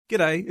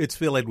G'day, it's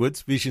Phil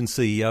Edwards, Vision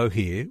CEO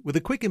here, with a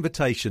quick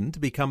invitation to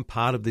become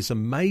part of this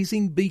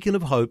amazing beacon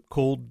of hope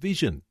called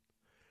Vision.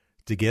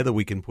 Together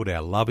we can put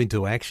our love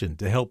into action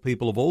to help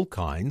people of all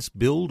kinds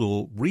build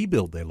or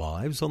rebuild their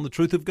lives on the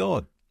truth of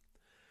God.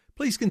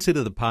 Please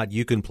consider the part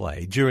you can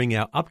play during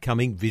our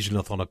upcoming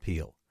Visionathon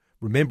appeal,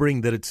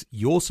 remembering that it's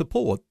your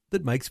support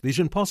that makes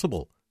Vision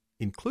possible,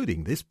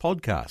 including this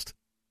podcast.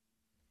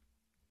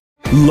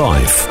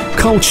 Life,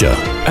 culture,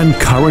 and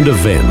current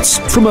events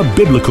from a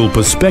biblical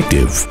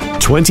perspective.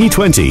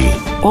 2020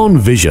 on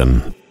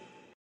Vision.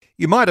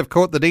 You might have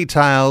caught the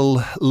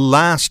detail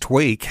last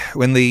week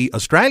when the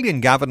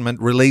Australian government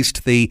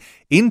released the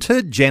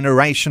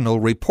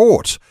Intergenerational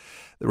report.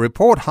 The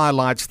report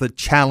highlights the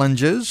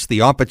challenges,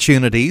 the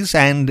opportunities,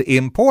 and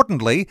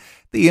importantly,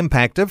 the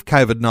impact of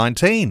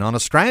COVID-19 on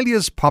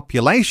Australia's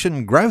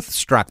population growth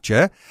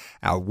structure,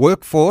 our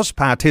workforce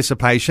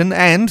participation,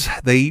 and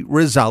the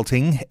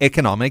resulting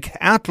economic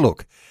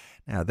outlook.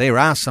 Now, there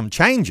are some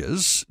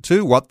changes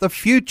to what the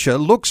future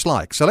looks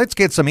like. So let's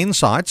get some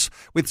insights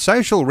with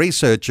social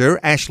researcher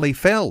Ashley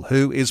Fell,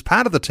 who is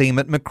part of the team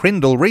at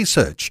McCrindle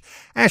Research.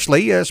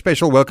 Ashley, a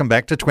special welcome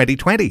back to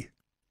 2020.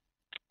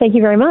 Thank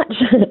you very much.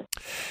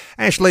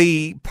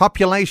 Ashley,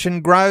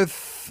 population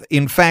growth,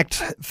 in fact,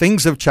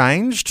 things have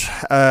changed.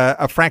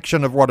 A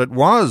fraction of what it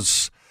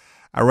was,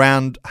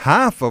 around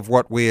half of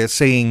what we're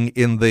seeing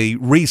in the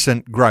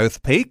recent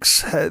growth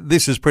peaks.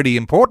 This is pretty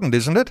important,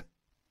 isn't it?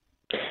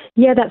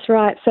 Yeah, that's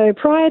right. So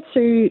prior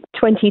to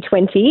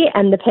 2020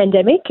 and the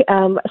pandemic,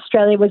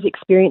 Australia was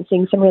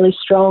experiencing some really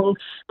strong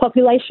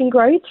population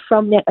growth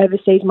from net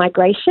overseas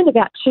migration.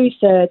 About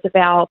 2/3 of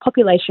our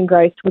population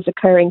growth was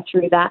occurring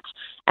through that,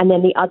 and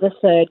then the other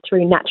third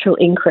through natural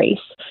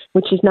increase,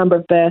 which is number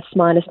of births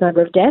minus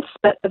number of deaths.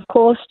 But of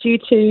course, due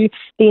to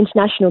the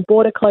international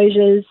border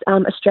closures,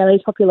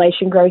 Australia's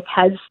population growth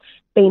has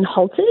been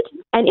halted.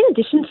 And in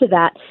addition to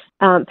that,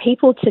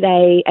 people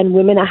today and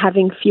women are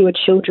having fewer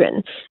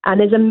children.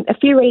 And there's a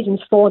few reasons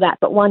for that,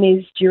 but one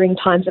is during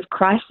times of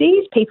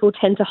crises, people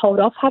tend to hold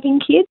off having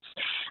kids.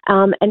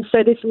 And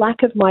so this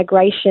lack of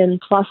migration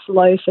plus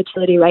low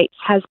fertility rates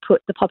has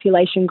put the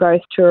population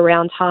growth to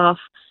around half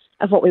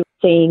of what we were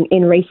seeing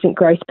in recent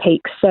growth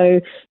peaks. So,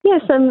 yeah,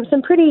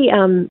 some pretty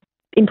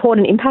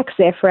important impacts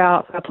there for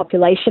our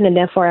population and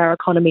therefore our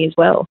economy as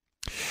well.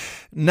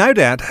 No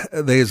doubt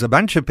there's a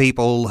bunch of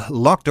people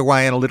locked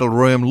away in a little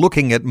room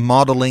looking at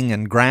modelling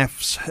and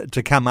graphs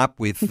to come up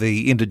with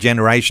the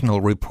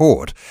intergenerational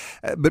report.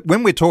 But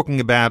when we're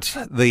talking about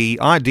the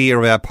idea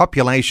of our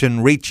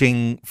population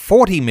reaching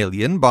 40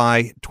 million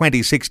by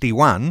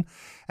 2061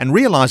 and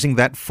realising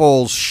that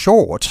falls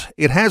short,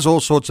 it has all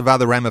sorts of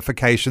other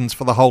ramifications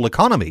for the whole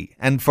economy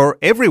and for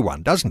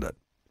everyone, doesn't it?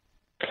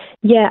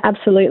 Yeah,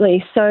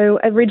 absolutely. So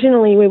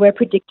originally we were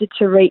predicted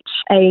to reach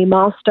a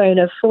milestone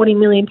of 40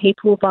 million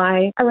people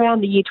by around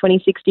the year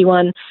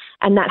 2061,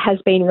 and that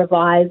has been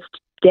revised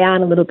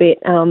down a little bit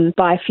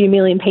by a few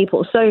million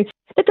people. So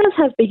it does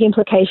have big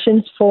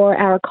implications for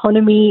our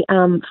economy,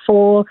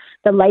 for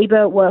the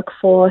labour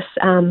workforce,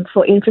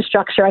 for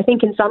infrastructure. I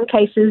think in some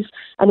cases,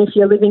 and if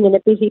you're living in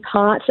a busy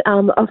part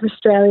of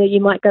Australia,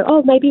 you might go,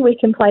 oh, maybe we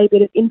can play a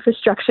bit of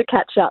infrastructure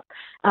catch-up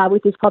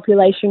with this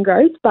population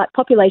growth. But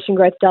population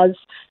growth does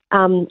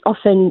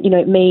often,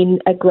 mean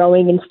a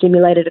growing and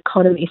stimulated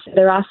economy. So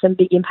there are some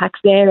big impacts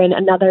there. And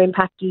another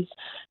impact is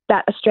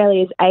that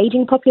Australia's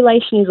ageing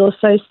population is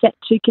also set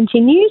to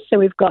continue. So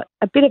we've got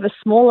a bit of a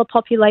smaller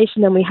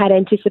population than we had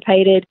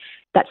anticipated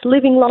that's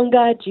living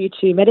longer due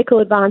to medical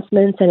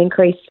advancements and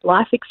increased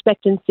life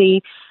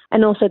expectancy,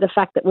 and also the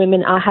fact that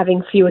women are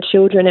having fewer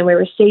children and we're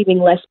receiving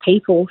less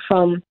people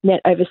from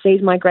net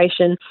overseas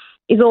migration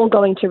is all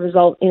going to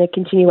result in a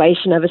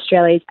continuation of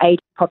Australia's aging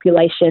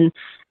population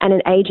and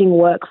an ageing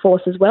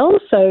workforce as well.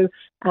 So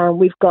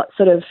we've got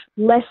sort of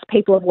less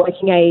people of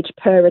working age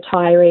per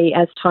retiree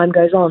as time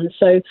goes on.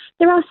 So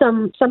there are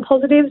some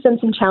positives and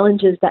some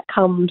challenges that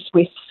comes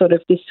with sort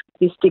of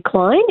this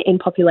decline in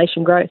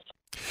population growth.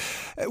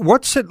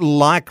 What's it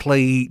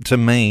likely to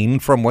mean,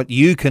 from what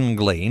you can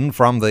glean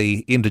from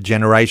the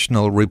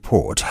Intergenerational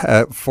report,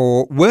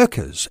 for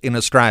workers in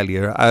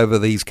Australia over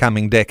these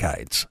coming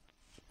decades?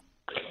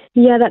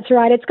 Yeah, that's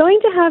right. It's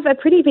going to have a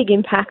pretty big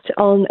impact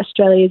on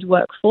Australia's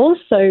workforce.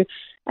 So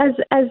as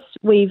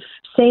we've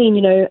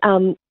seen,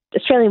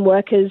 Australian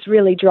workers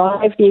really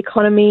drive the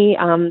economy.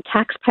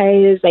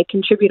 Taxpayers, they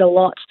contribute a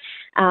lot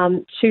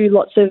to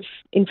lots of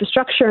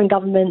infrastructure and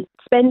government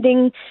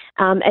spending.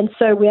 And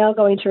so we are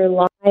going to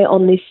rely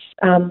on this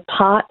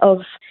part of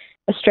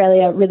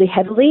Australia really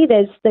heavily.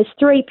 There's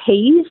 3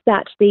 Ps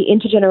that the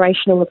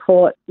Intergenerational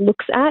report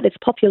looks at. It's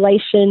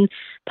population,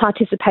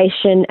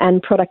 participation,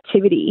 and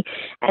productivity.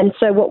 And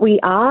so what we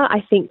are,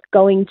 I think,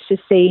 going to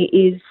see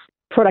is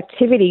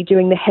productivity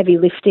doing the heavy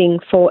lifting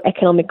for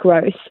economic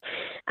growth.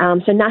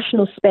 So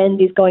national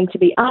spend is going to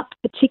be up,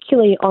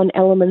 particularly on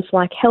elements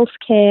like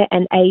healthcare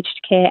and aged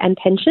care and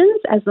pensions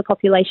as the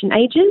population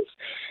ages.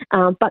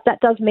 But that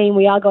does mean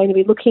we are going to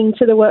be looking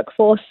to the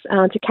workforce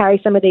to carry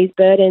some of these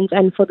burdens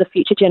and for the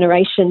future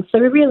generations. So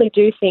we really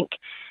do think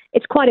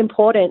it's quite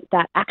important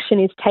that action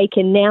is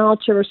taken now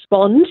to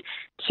respond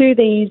to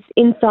these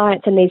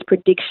insights and these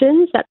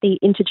predictions that the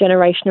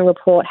Intergenerational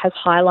report has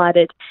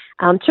highlighted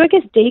to, I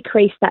guess,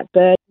 decrease that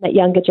burden that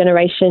younger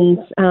generations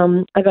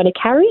are going to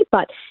carry.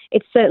 But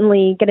it's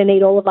certainly going to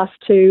need all of us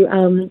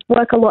to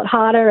work a lot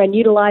harder and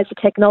utilise the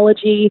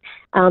technology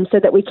so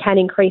that we can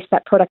increase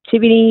that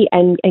productivity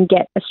and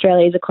get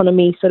Australia's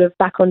economy sort of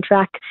back on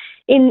track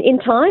in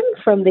time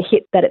from the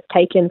hit that it's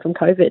taken from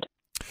COVID.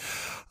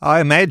 I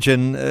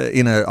imagine,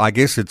 I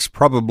guess it's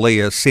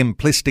probably a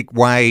simplistic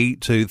way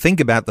to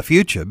think about the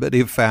future, but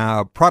if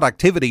our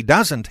productivity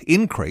doesn't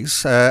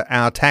increase,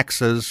 our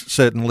taxes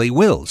certainly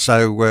will.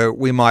 So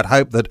we might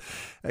hope that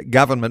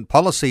government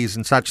policies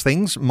and such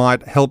things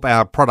might help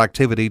our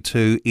productivity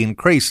to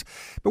increase.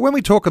 But when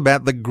we talk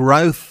about the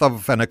growth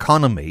of an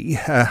economy,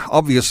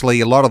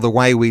 obviously a lot of the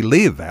way we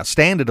live, our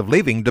standard of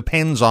living,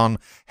 depends on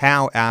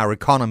how our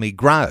economy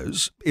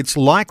grows. It's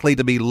likely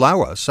to be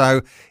lower.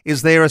 So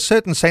is there a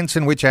certain sense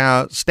in which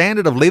our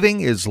standard of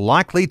living is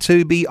likely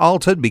to be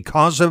altered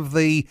because of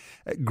the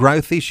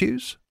growth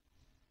issues?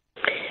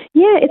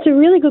 Yeah, it's a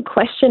really good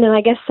question, and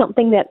I guess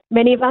something that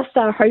many of us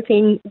are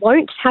hoping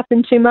won't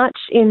happen too much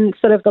in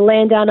sort of the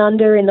land down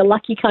under, in the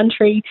lucky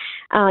country.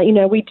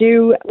 We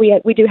do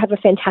have a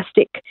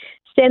fantastic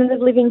standard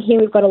of living here.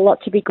 We've got a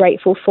lot to be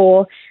grateful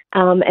for,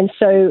 and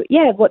so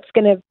what's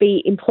going to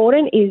be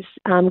important is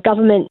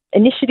government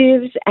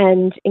initiatives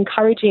and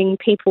encouraging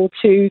people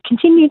to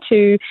continue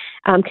to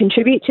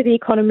contribute to the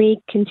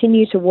economy,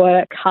 continue to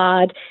work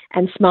hard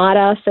and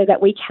smarter, so that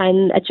we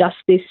can adjust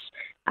this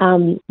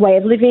way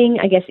of living,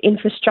 I guess,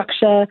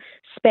 infrastructure,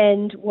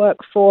 spend,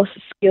 workforce,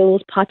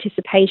 skills,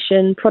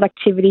 participation,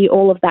 productivity,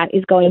 all of that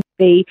is going to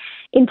be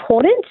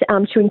important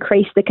to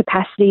increase the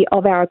capacity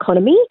of our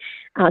economy,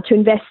 to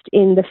invest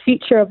in the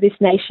future of this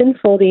nation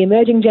for the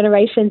emerging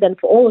generations and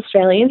for all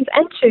Australians,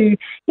 and to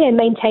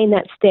maintain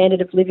that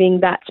standard of living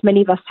that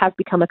many of us have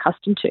become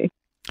accustomed to.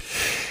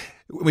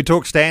 When we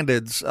talk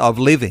standards of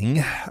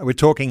living, we're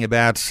talking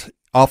about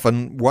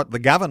often what the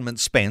government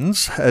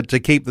spends to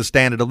keep the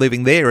standard of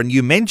living there. And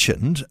you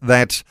mentioned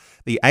that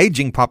the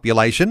ageing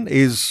population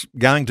is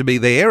going to be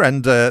there,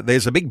 and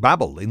there's a big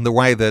bubble in the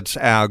way that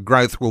our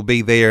growth will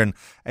be there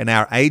and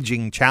our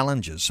ageing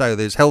challenges. So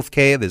there's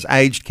healthcare, there's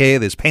aged care,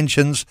 there's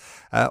pensions.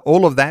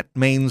 All of that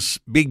means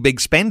big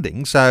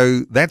spending.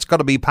 So that's got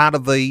to be part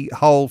of the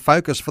whole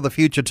focus for the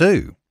future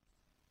too.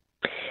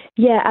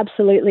 Yeah,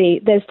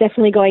 absolutely. There's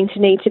definitely going to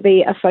need to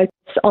be a focus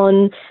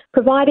on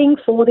providing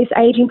for this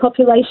ageing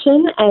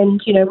population. And,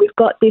 we've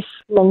got this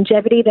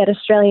longevity that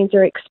Australians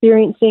are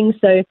experiencing.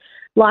 So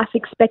life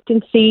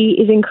expectancy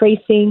is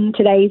increasing.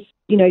 Today's,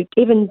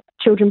 even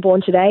children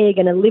born today are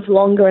going to live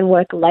longer and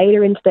work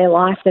later into their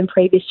life than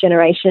previous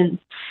generations.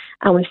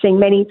 We've seen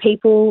many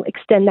people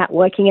extend that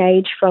working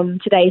age from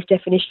today's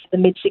definition of the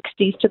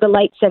mid-60s to the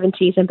late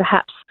 70s and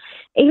perhaps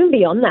even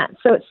beyond that.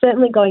 So it's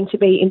certainly going to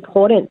be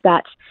important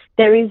that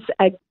there is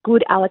a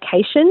good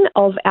allocation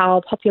of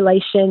our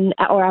population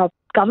or our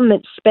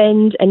government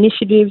spend,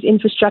 initiatives,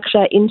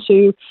 infrastructure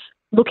into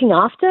looking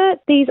after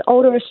these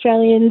older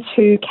Australians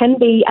who can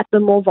be at the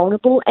more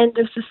vulnerable end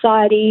of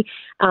society.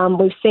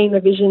 We've seen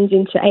revisions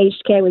into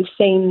aged care. We've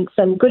seen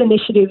some good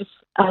initiatives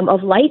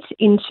of late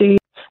into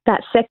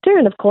that sector,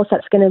 and of course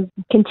that's going to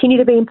continue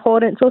to be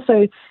important. It's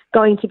also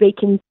going to be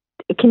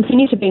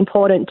continue to be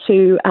important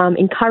to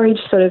encourage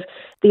sort of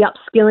the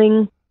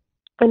upskilling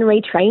and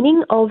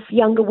retraining of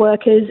younger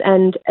workers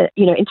and,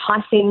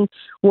 enticing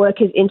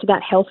workers into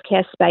that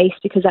healthcare space,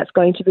 because that's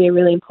going to be a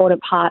really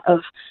important part of,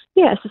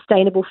 a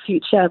sustainable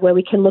future where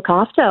we can look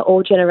after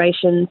all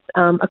generations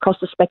across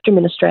the spectrum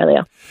in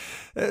Australia.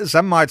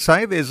 Some might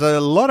say there's a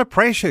lot of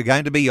pressure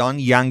going to be on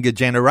younger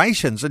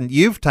generations, and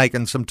you've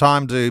taken some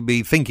time to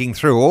be thinking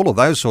through all of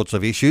those sorts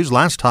of issues.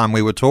 Last time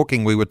we were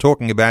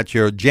talking about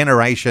your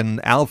Generation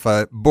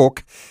Alpha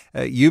book.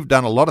 You've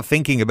done a lot of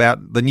thinking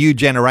about the new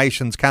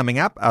generations coming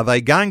up. Are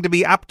they going to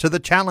be up to the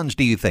challenge,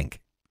 do you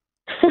think?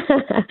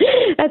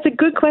 That's a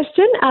good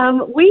question.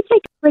 We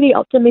take a pretty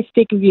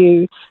optimistic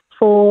view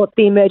for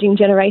the emerging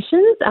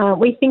generations.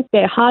 We think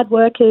they're hard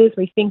workers.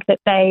 We think that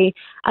they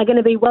are going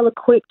to be well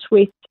equipped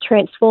with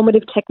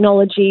transformative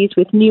technologies,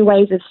 with new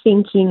ways of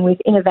thinking, with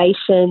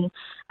innovation,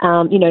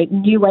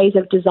 new ways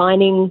of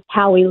designing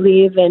how we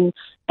live and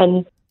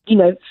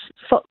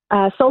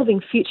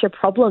solving future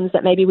problems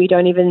that maybe we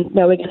don't even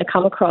know we're going to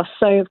come across.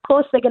 So, of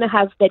course, they're going to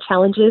have their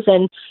challenges,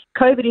 and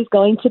COVID is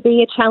going to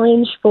be a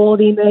challenge for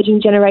the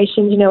emerging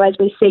generations, as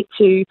we seek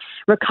to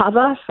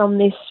recover from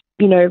this,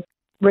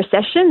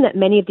 recession that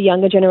many of the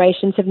younger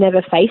generations have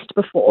never faced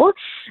before.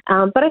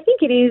 But I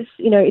think it is,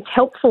 it's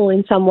helpful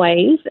in some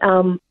ways,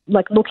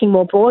 like looking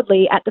more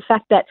broadly at the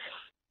fact that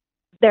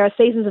there are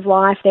seasons of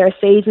life, there are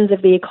seasons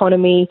of the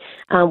economy.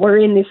 We're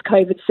in this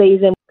COVID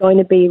season, we're going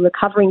to be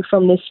recovering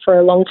from this for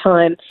a long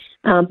time.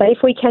 But if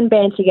we can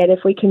band together,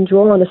 if we can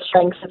draw on the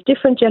strengths of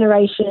different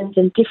generations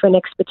and different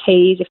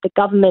expertise, if the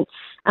government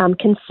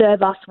can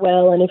serve us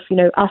well, and if,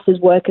 us as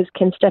workers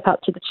can step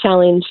up to the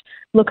challenge,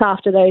 look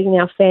after those in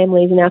our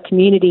families, in our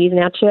communities, in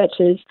our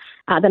churches,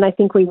 then I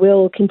think we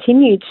will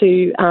continue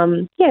to,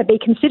 be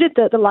considered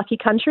the lucky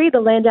country, the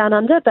land down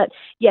under. But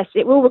yes,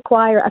 it will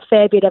require a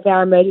fair bit of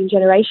our emerging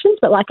generations.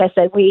 But like I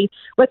said,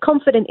 we're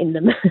confident in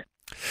them.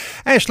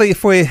 Ashley,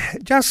 if we're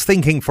just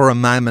thinking for a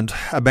moment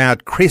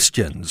about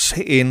Christians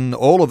in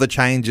all of the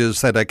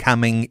changes that are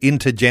coming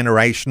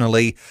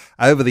intergenerationally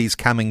over these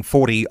coming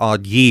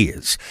 40-odd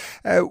years,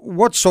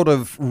 what sort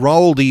of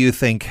role do you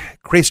think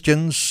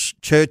Christians,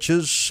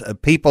 churches,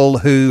 people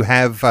who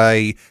have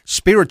a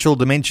spiritual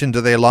dimension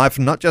to their life,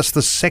 not just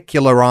the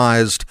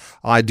secularised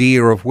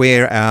idea of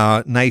where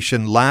our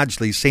nation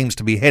largely seems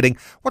to be heading,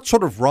 what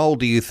sort of role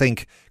do you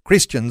think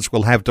Christians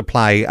will have to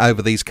play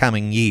over these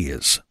coming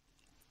years?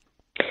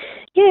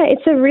 Yeah,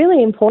 it's a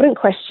really important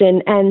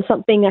question, and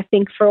something I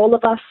think for all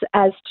of us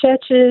as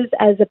churches,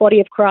 as a body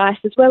of Christ,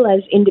 as well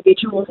as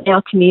individuals in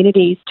our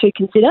communities to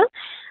consider.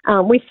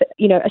 With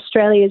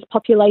Australia's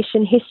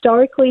population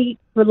historically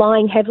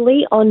relying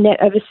heavily on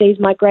net overseas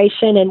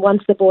migration, and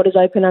once the borders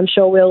open, I'm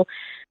sure we'll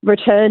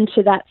return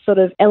to that sort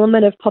of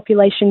element of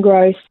population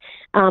growth.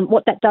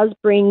 What that does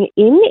bring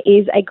in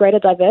is a greater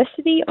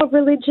diversity of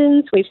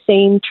religions. We've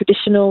seen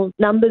traditional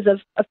numbers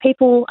of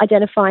people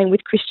identifying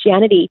with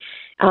Christianity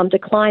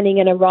declining,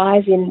 and a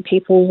rise in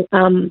people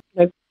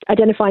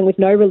identifying with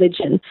no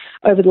religion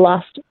over the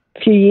last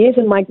few years,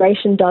 and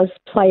migration does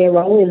play a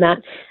role in that.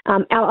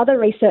 Our other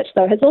research,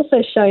 though, has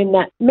also shown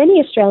that many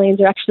Australians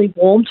are actually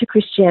warm to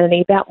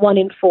Christianity. About 1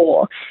 in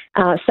 4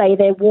 say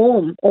they're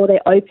warm or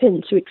they're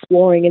open to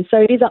exploring. And so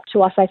it is up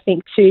to us, I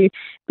think, to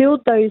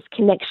build those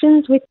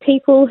connections with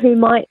people who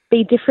might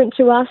be different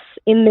to us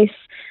in this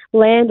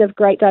land of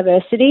great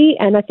diversity.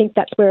 And I think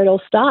that's where it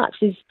all starts,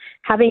 is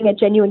having a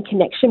genuine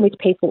connection with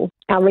people.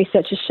 Our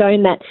research has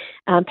shown that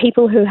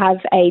people who have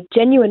a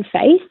genuine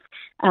faith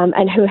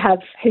and who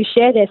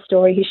share their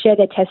story, who share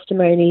their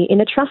testimony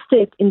in a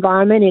trusted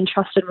environment, in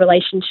trusted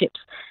relationships,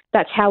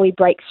 that's how we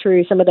break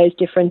through some of those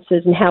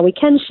differences and how we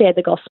can share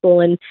the gospel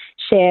and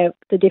share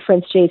the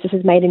difference Jesus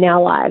has made in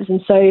our lives.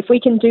 And so if we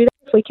can do that,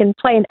 if we can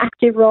play an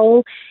active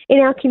role in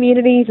our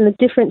communities and the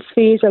different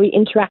spheres where we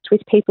interact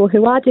with people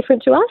who are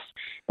different to us,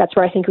 that's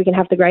where I think we can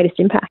have the greatest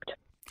impact.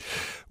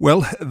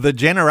 Well, the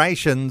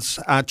generations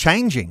are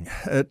changing.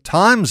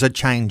 Times are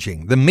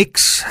changing. The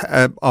mix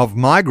of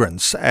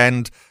migrants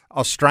and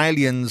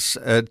Australians,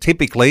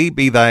 typically,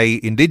 be they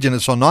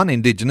Indigenous or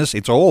non-Indigenous,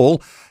 it's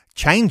all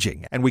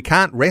changing. And we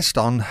can't rest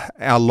on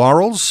our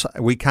laurels.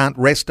 We can't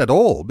rest at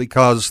all,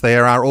 because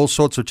there are all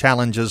sorts of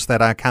challenges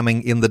that are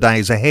coming in the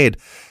days ahead.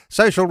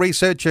 Social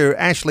researcher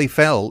Ashley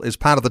Fell is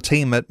part of the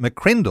team at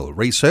McCrindle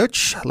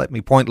Research. Let me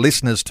point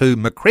listeners to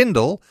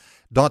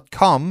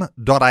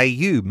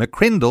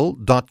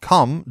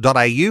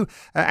McCrindle.com.au,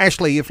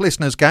 Ashley, if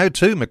listeners go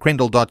to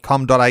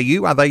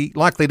McCrindle.com.au, are they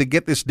likely to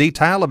get this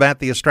detail about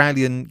the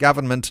Australian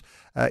Government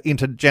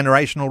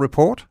Intergenerational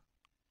Report?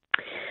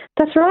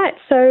 That's right.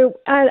 So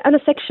on a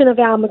section of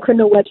our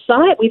McCrindle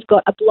website, we've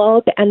got a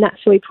blog, and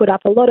that's where we put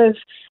up a lot of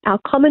our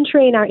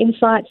commentary and our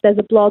insights. There's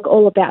a blog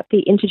all about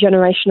the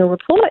Intergenerational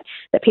Report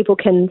that people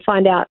can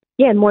find out,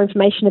 more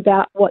information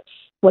about what's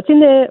in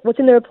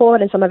the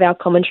report, and some of our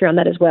commentary on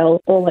that as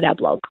well, all at our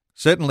blog.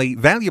 Certainly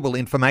valuable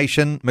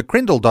information.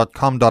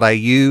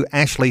 McCrindle.com.au.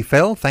 Ashley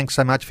Fell, thanks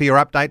so much for your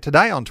update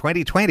today on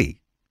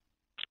 2020.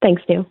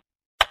 Thanks, Neil.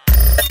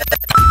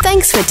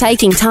 Thanks for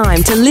taking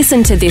time to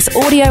listen to this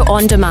audio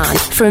on demand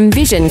from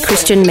Vision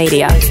Christian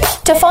Media.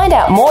 To find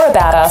out more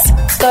about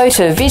us, go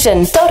to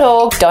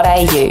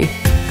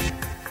vision.org.au.